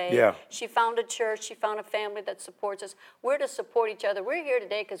was saying, Yeah. she found a church, she found a family that supports us. We're to support each other. We're here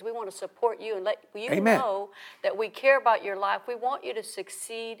today because we want to support you and let you Amen. know that we care about your life. We want you to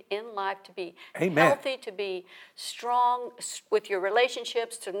succeed in life, to be Amen. healthy, to be strong with your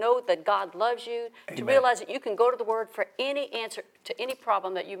relationships, to know that God loves you, to Amen. realize that you can go to the Word for any answer to any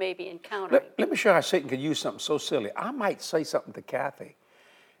problem that you may be encountering. Let me show you how Satan could use something so silly. I might say something to Kathy,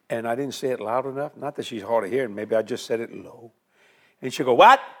 and I didn't say it loud enough. Not that she's hard of hearing. Maybe I just said it low. And she'll go,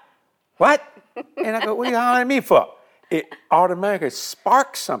 what? What? And I go, what are you hollering at me for? It automatically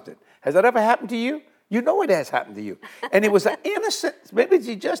sparks something. Has that ever happened to you? You know it has happened to you. And it was an innocent, maybe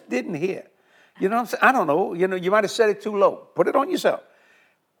she just didn't hear. You know what I'm saying? I don't know. You might have said it too low. Put it on yourself.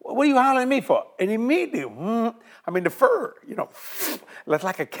 What are you hollering at me for? And immediately, the fur, that's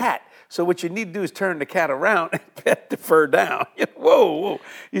like a cat. So what you need to do is turn the cat around and pet the fur down. Whoa.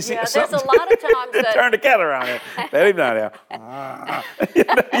 You see, Yeah, there's a lot of times that... turn the cat around and let him down there.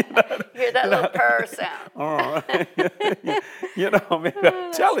 Hear that little purr sound. I'm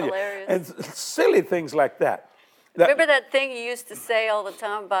telling you. hilarious. And silly things like that. Remember that thing you used to say all the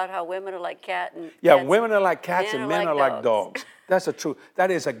time about how women are like cats? Women are like cats and men are like dogs. That's the truth.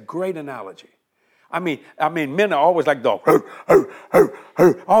 That is a great analogy. I mean, men are always like dogs.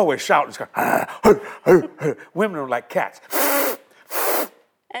 Always shouting. Women are like cats.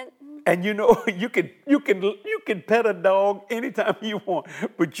 And you can pet a dog anytime you want,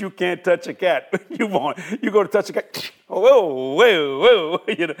 but you can't touch a cat. You go to touch a cat. Whoa.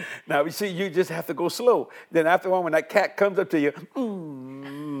 Now you see, you just have to go slow. Then after a while, when that cat comes up to you,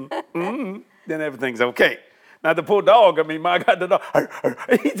 then everything's okay. Now the poor dog, my God, the dog,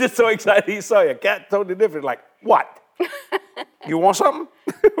 he's just so excited he saw you. A cat totally different. Like, what? You want something?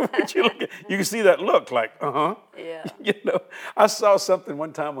 You can see that look like, Yeah. I saw something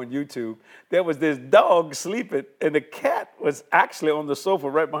one time on YouTube. There was this dog sleeping, and the cat was actually on the sofa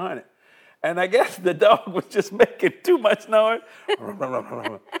right behind it. And I guess the dog was just making too much noise.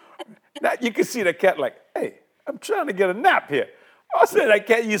 Now you can see the cat like, hey, I'm trying to get a nap here. I said, I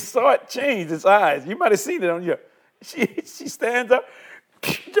can't. You saw it change its eyes. You might have seen it on your. She stands up,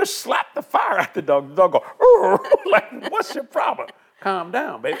 just slap the fire out the dog. The dog go, like, what's your problem? Calm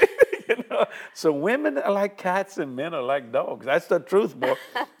down, baby. You know? So women are like cats and men are like dogs. That's the truth, boy.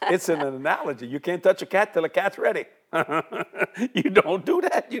 It's an analogy. You can't touch a cat till a cat's ready. You don't do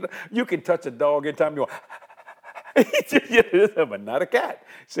that. You can touch a dog anytime you want. But not a cat.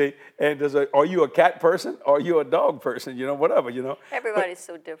 See, and are you a cat person or are you a dog person? Whatever. Everybody's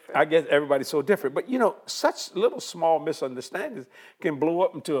so different. I guess everybody's so different. But such little small misunderstandings can blow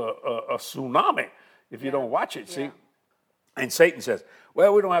up into a tsunami if you don't watch it. See, and Satan says,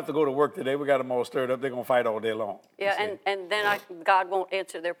 "Well, we don't have to go to work today. We got them all stirred up. They're gonna fight all day long." Yeah, and then God won't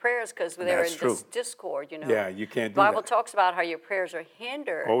answer their prayers because they're in discord. Yeah, you can't do the Bible that. talks about how your prayers are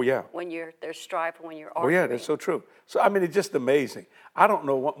hindered. Oh yeah. When there's strife and when you're Oh arguing. yeah, that's so true. So I mean, it's just amazing. I don't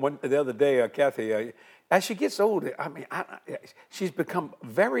know. The other day, Kathy, as she gets older, I mean, she's become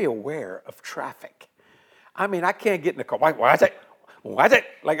very aware of traffic. I mean, I can't get in the car. Watch it. Watch it.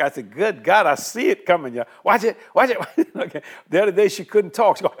 Like I said, good God, I see it coming. Yeah. Watch it. Watch it. Okay. The other day she couldn't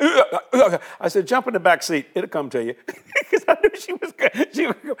talk. She go, I said, jump in the back seat. It'll come to you. Because I knew she was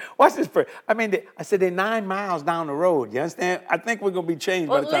good. Watch this. I mean, I said, they're 9 miles down the road. You understand? I think we're going to be changed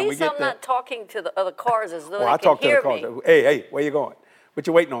by the time we get there. At least I'm not talking to the other cars as though I they can talk to hear the cars. me. Hey, where you going? What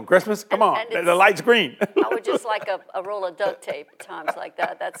you waiting on? Christmas? Come on. The light's green. I would just like a roll of duct tape at times like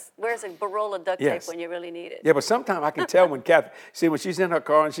that. Where's a roll of duct tape when you really need it? Yeah, but sometimes I can tell when Kathy, when she's in her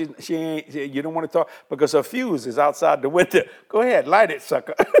car and you don't want to talk because her fuse is outside the window. Go ahead, light it,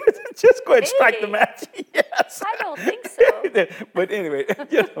 sucker. Just go ahead and strike the match. Yes. I don't think so. But anyway,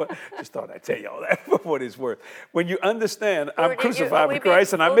 just thought I'd tell you all that for what it's worth. When you understand I'm crucified with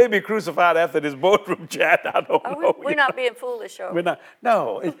Christ and I may be crucified after this boardroom chat, I don't know. We're not being foolish, are we? We're not.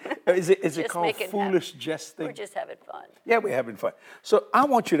 No, is it called foolish jesting? We're just having fun. Yeah, we're having fun. So I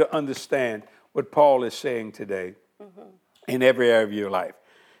want you to understand what Paul is saying today in every area of your life,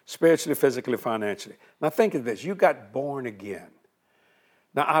 spiritually, physically, financially. Now think of this. You got born again.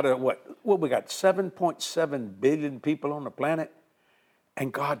 Now out of what we got 7.7 billion people on the planet,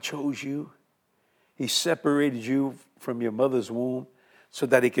 and God chose you. He separated you from your mother's womb so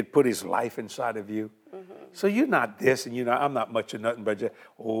that he could put his life inside of you. So you're not this and I'm not much of nothing but just,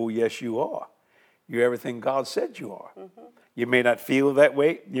 oh, yes, you are. You're everything God said you are. You may not feel that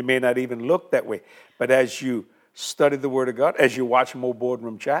way. You may not even look that way. But as you study the Word of God, as you watch more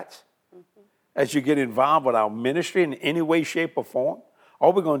boardroom chats, as you get involved with our ministry in any way, shape, or form,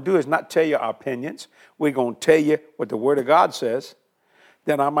 all we're going to do is not tell you our opinions. We're going to tell you what the Word of God says.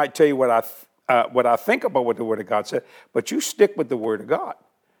 Then I might tell you what I think about what the Word of God said, but you stick with the Word of God.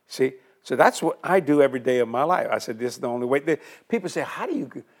 See? So that's what I do every day of my life. I said, this is the only way. People say, how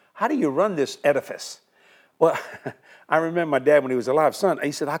do you run this edifice? Well, I remember my dad when he was alive, son,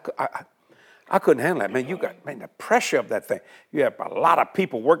 he said, I couldn't handle that. Man, the pressure of that thing. You have a lot of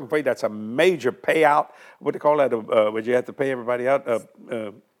people working for you. That's a major payout. What do you call that? Would you have to pay everybody out?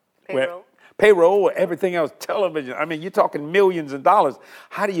 Payroll, everything else, television. I mean, you're talking millions of dollars.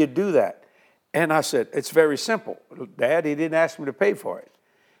 How do you do that? And I said, it's very simple. Dad, he didn't ask me to pay for it.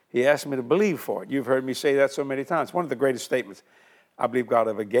 He asked me to believe for it. You've heard me say that so many times. One of the greatest statements I believe God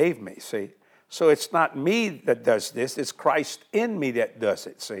ever gave me, see. So it's not me that does this. It's Christ in me that does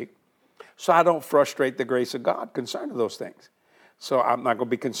it, see. So I don't frustrate the grace of God concerning those things. So I'm not going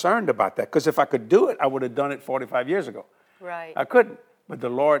to be concerned about that. Because if I could do it, I would have done it 45 years ago. Right. I couldn't. But the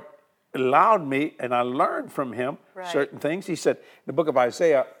Lord allowed me, and I learned from him certain things. He said, in the book of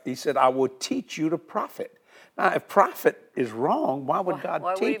Isaiah, he said, I will teach you to profit. Now, if profit is wrong, why would God teach you?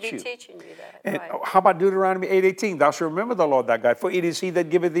 Why would he be teaching you that? And how about Deuteronomy 8:18? Thou shalt remember the Lord thy God, for it is he that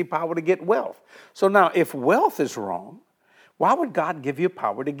giveth thee power to get wealth. So now, if wealth is wrong, why would God give you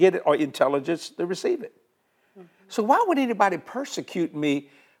power to get it or intelligence to receive it? So why would anybody persecute me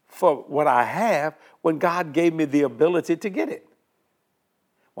for what I have when God gave me the ability to get it?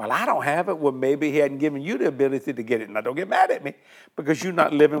 Well, I don't have it. Well, maybe he hadn't given you the ability to get it. Now, don't get mad at me because you're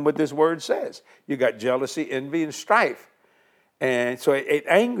not living what this word says. You got jealousy, envy, and strife. And so it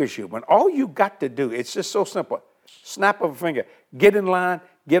angers you. When all you got to do, it's just so simple. Snap of a finger. Get in line.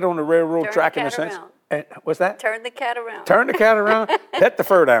 Get on the railroad track in a sense. And what's that? Turn the cat around. Turn the cat around. Pet the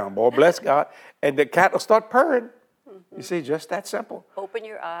fur down, boy. Bless God. And the cat will start purring. You see, just that simple. Open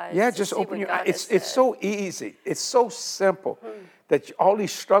your eyes. Yeah, just open your eyes. It's so easy. It's so simple that all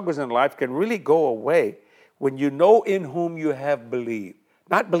these struggles in life can really go away when you know in whom you have believed.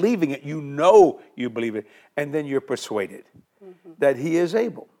 Not believing it, you know you believe it, and then you're persuaded that he is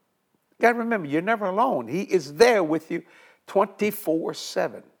able. You got to remember, you're never alone. He is there with you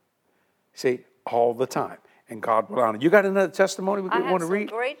 24/7. See, all the time. and God will honor. You got another testimony we I want to have read?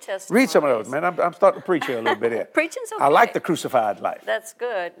 some great testimonies. Read some of those, man. I'm starting to preach here a little bit here. Preaching's okay. I like the crucified life. That's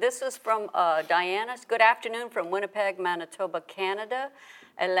good. This is from Diana. Good afternoon from Winnipeg, Manitoba, Canada.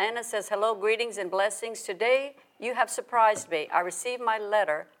 Atlanta says, hello, greetings and blessings. Today, you have surprised me. I received my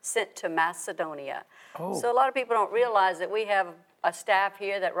letter sent to Macedonia. Oh. So a lot of people don't realize that we have a staff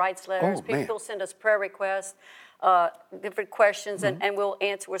here that writes letters. People send us prayer requests, different questions, and we'll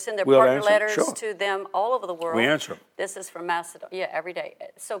answer. We'll send their partner letters to them all over the world. We answer them. This is from Macedonia. Yeah, every day.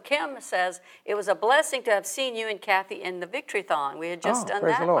 So Kim says, it was a blessing to have seen you and Kathy in the Victory-thon. We had just done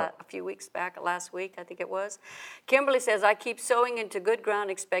that a few weeks back, last week, I think it was. Kimberly says, I keep sowing into good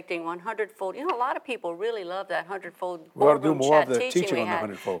ground, expecting 100-fold. You know, a lot of people really love that 100-fold we ought to do more of the teaching on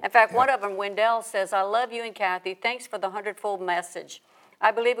the 100-fold. In fact, one of them, Wendell, says, I love you and Kathy. Thanks for the 100-fold message. I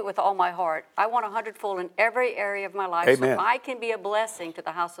believe it with all my heart. I want 100-fold in every area of my life. Amen. So I can be a blessing to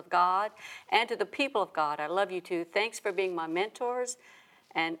the house of God and to the people of God. I love you too. Thanks for being my mentors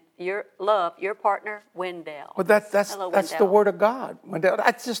and your partner, Wendell. Well, that's the word of God. Wendell,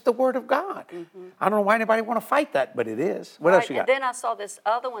 that's just the word of God. Mm-hmm. I don't know why anybody want to fight that, but it is. What else you got? And then I saw this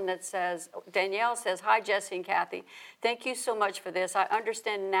other one that says, Danielle says, hi, Jesse and Kathy. Thank you so much for this. I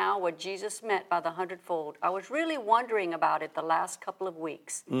understand now what Jesus meant by the 100-fold. I was really wondering about it the last couple of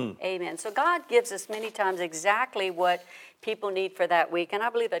weeks. Amen. So God gives us many times exactly what people need for that week. And I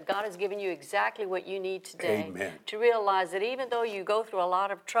believe that God has given you exactly what you need today. Amen. To realize that even though you go through a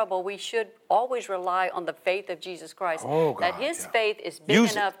lot of trouble, we should always rely on the faith of Jesus Christ. Oh, God, that his faith is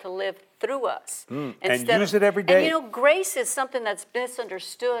big enough to live through us. And use it every day. And you know, grace is something that's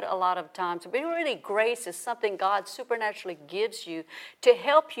misunderstood a lot of times. But really, grace is something God supernaturally gives you to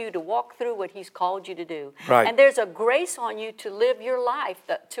help you to walk through what he's called you to do. Right. And there's a grace on you to live your life,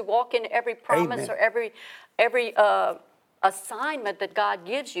 to walk in every promise or every assignment that God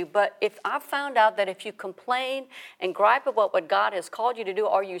gives you. But if I found out that if you complain and gripe about what God has called you to do,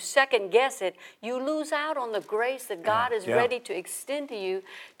 or you second guess it, you lose out on the grace that God is ready to extend to you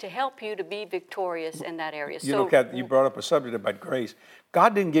to help you to be victorious in that area. You know, Kathy, you brought up a subject about grace.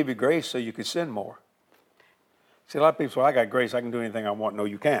 God didn't give you grace so you could sin more. See, a lot of people say, well, I got grace, I can do anything I want. No,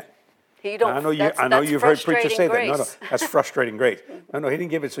 you can't. You don't, I know you've heard preachers say that. No, that's frustrating grace. No, he didn't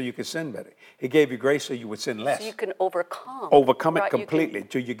give it so you could sin better. He gave you grace so you would sin less. So you can overcome. Overcome it completely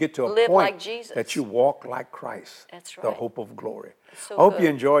till you get to a point like Jesus. That you walk like Christ. That's right. The hope of glory. So I hope you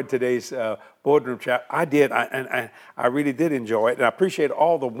enjoyed today's boardroom chat. I did, and I really did enjoy it. And I appreciate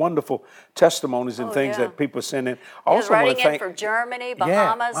all the wonderful testimonies and things that people send in. Also, writing in from Germany,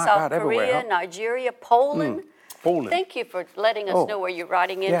 Bahamas, South Korea, Nigeria, Poland. Thank you for letting us know where you're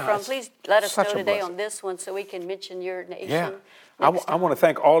writing in from. Please let us know today on this one so we can mention your nation. Yeah. I want to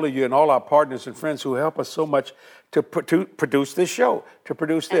thank all of you and all our partners and friends who help us so much to produce this show, to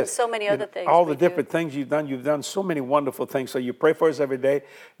produce this. And so many other things. All the different things you've done. You've done so many wonderful things. So you pray for us every day.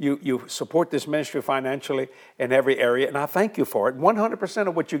 You support this ministry financially in every area. And I thank you for it. 100%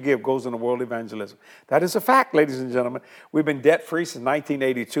 of what you give goes into world evangelism. That is a fact, ladies and gentlemen. We've been debt-free since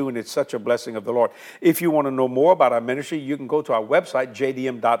 1982, and it's such a blessing of the Lord. If you want to know more about our ministry, you can go to our website,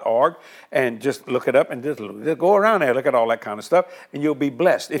 jdm.org, and just look it up and just go around there, look at all that kind of stuff, and you'll be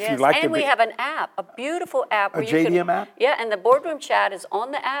blessed. If you like and we have an app, a beautiful app. A JDM app? Yeah, and the boardroom chat is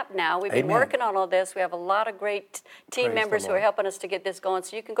on the app now. We've been working on all this. We have a lot of great team members who are helping us to get this going.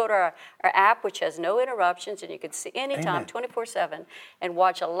 So you can go to our app, which has no interruptions, and you can see anytime, 24/7, and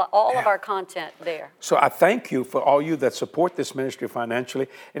watch all of our content there. So I thank you for all you that support this ministry financially.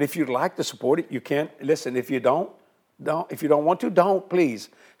 And if you'd like to support it, you can. Listen, if you don't. If you don't want to, don't, please.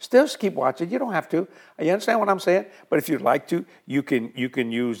 Still keep watching. You don't have to. You understand what I'm saying? But if you'd like to, you can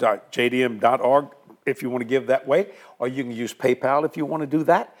use jdm.org if you want to give that way, or you can use PayPal if you want to do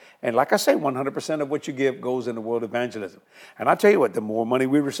that. And like I say, 100% of what you give goes into world evangelism. And I tell you what, the more money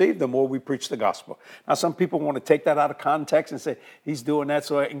we receive, the more we preach the gospel. Now, some people want to take that out of context and say, he's doing that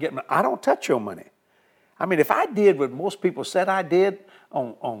so I can get money. I don't touch your money. I mean, if I did what most people said I did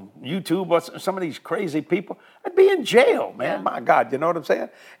on YouTube or some of these crazy people, I'd be in jail, man. Yeah. My God, you know what I'm saying?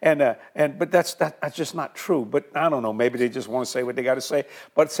 But that's just not true. But I don't know, maybe they just want to say what they got to say.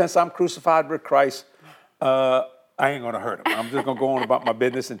 But since I'm crucified with Christ, I ain't going to hurt them. I'm just going to go on about my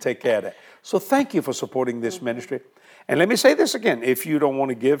business and take care of that. So thank you for supporting this ministry. And let me say this again. If you don't want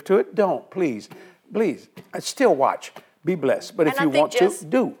to give to it, don't, please. Please, still watch. be blessed. But if And you want to,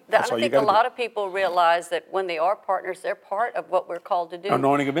 do. That's I all you think got a to do. lot of people realize that when they are partners, they're part of what we're called to do.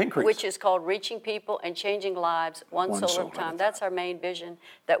 Anointing of increase. Which is called reaching people and changing lives one soul at a time. That's our main vision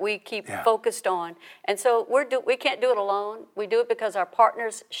that we keep focused on. And so we can't do it alone. We do it because our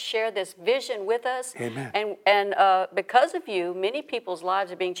partners share this vision with us. Amen. And because of you, many people's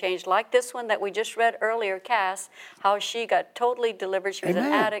lives are being changed, like this one that we just read earlier, Cass, how she got totally delivered. She was an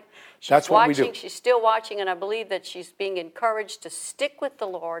addict. That's what we do. She's still watching, and I believe that she's being encouraged to stick with the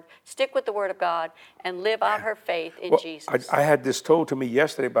Lord, stick with the Word of God, and live out her faith in Jesus. I had this told to me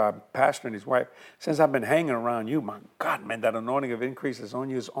yesterday by a pastor and his wife. Since I've been hanging around you, my God, man, that anointing of increase is on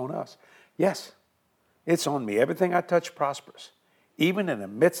you, is on us. Yes, it's on me. Everything I touch prospers, even in the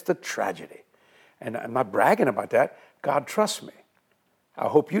midst of tragedy. And I'm not bragging about that. God trusts me. I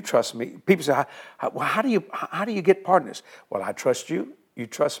hope you trust me. People say, well, how do you get partners? Well, I trust you, you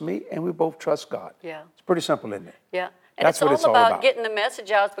trust me, and we both trust God. Yeah. It's pretty simple, isn't it? Yeah. And That's what it's all about. Getting the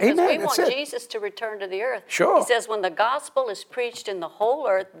message out because Amen. we want Jesus to return to the earth. Sure. He says, when the gospel is preached in the whole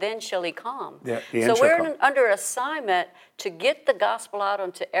earth, then shall he come. Yeah, so we're under assignment to get the gospel out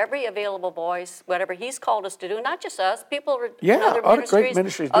onto every available voice, whatever he's called us to do, not just us, people in other great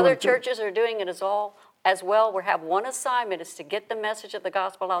ministries other churches are doing it as well. We have one assignment is to get the message of the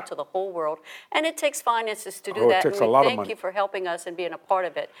gospel out to the whole world. And it takes finances to do that. It takes and a lot of thank money. you for helping us and being a part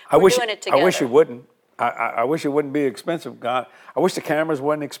of it. I We're wish doing it together. I wish it wouldn't. I wish it wouldn't be expensive, God. I wish the cameras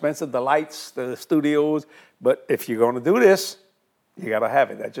weren't expensive, the lights, the studios. But if you're going to do this, you got to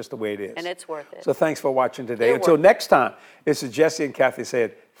have it. That's just the way it is. And it's worth it. So thanks for watching today. Until next time, this is Jesse and Kathy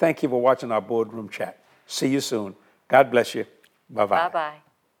said, thank you for watching our boardroom chat. See you soon. God bless you. Bye-bye. Bye-bye.